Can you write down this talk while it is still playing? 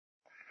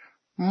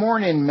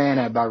Morning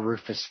Manna by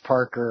Rufus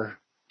Parker,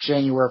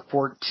 January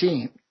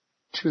 14th,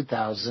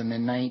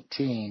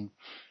 2019.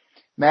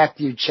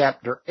 Matthew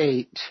chapter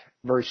 8,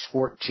 verse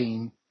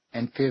 14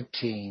 and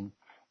 15.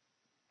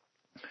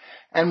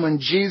 And when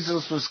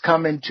Jesus was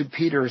coming to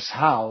Peter's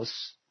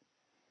house,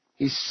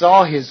 he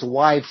saw his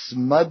wife's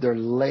mother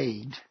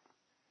laid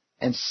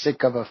and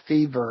sick of a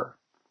fever.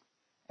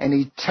 And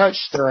he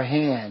touched her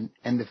hand,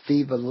 and the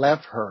fever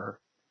left her,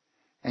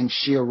 and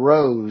she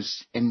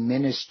arose and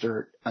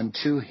ministered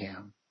unto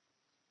him.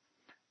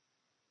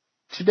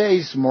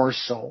 Today's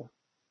morsel.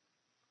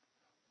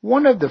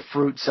 One of the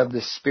fruits of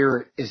the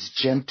Spirit is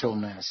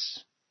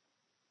gentleness.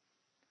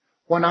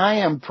 When I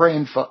am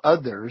praying for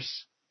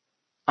others,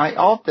 I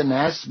often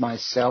ask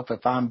myself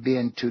if I'm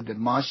being too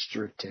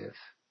demonstrative.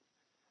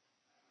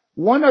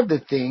 One of the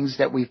things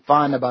that we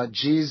find about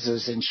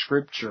Jesus in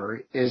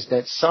Scripture is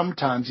that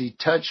sometimes he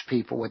touched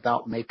people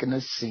without making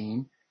a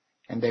scene,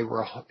 and they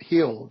were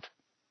healed.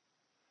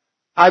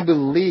 I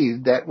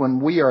believe that when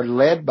we are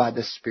led by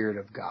the Spirit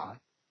of God,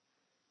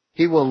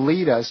 he will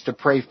lead us to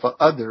pray for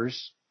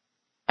others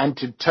and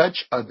to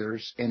touch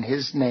others in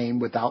his name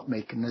without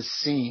making a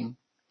scene.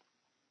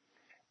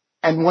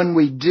 And when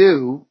we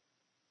do,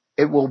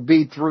 it will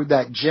be through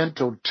that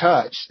gentle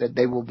touch that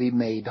they will be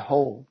made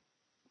whole.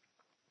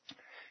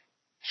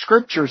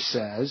 Scripture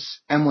says,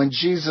 and when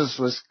Jesus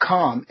was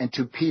come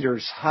into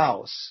Peter's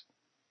house,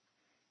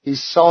 he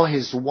saw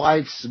his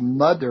wife's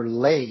mother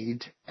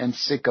laid and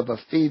sick of a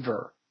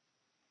fever,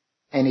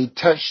 and he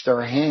touched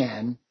her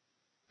hand,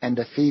 and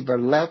the fever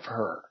left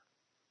her.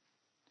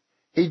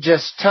 He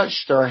just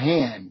touched her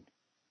hand,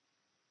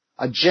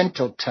 a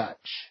gentle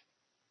touch.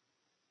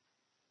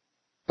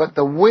 But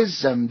the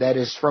wisdom that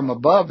is from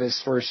above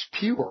is first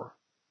pure,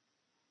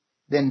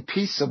 then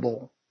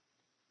peaceable,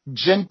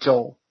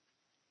 gentle,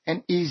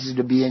 and easy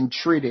to be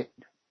entreated,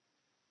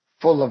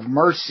 full of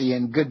mercy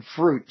and good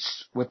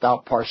fruits,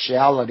 without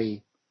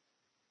partiality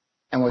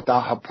and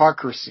without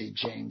hypocrisy,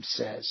 James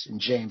says in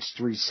James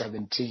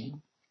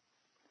 3:17.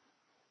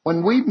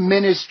 When we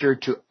minister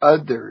to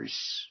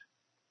others,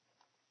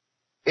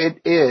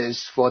 it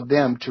is for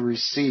them to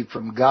receive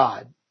from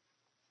God,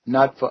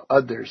 not for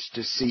others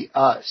to see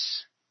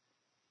us,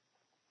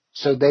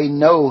 so they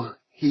know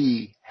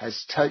he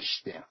has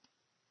touched them.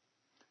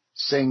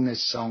 Sing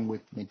this song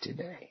with me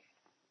today.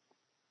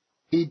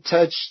 He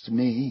touched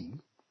me,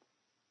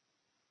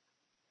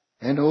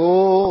 and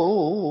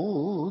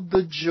oh,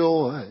 the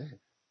joy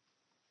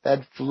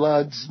that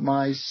floods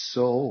my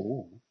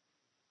soul.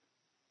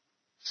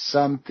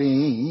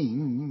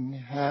 Something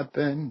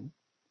happened,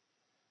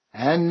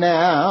 and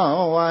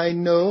now I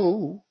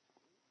know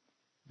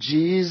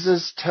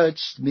Jesus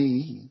touched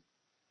me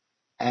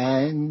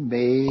and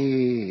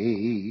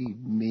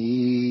made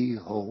me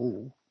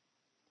whole.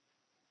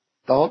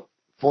 Thought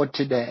for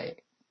today,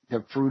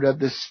 the fruit of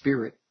the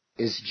Spirit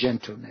is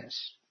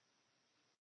gentleness.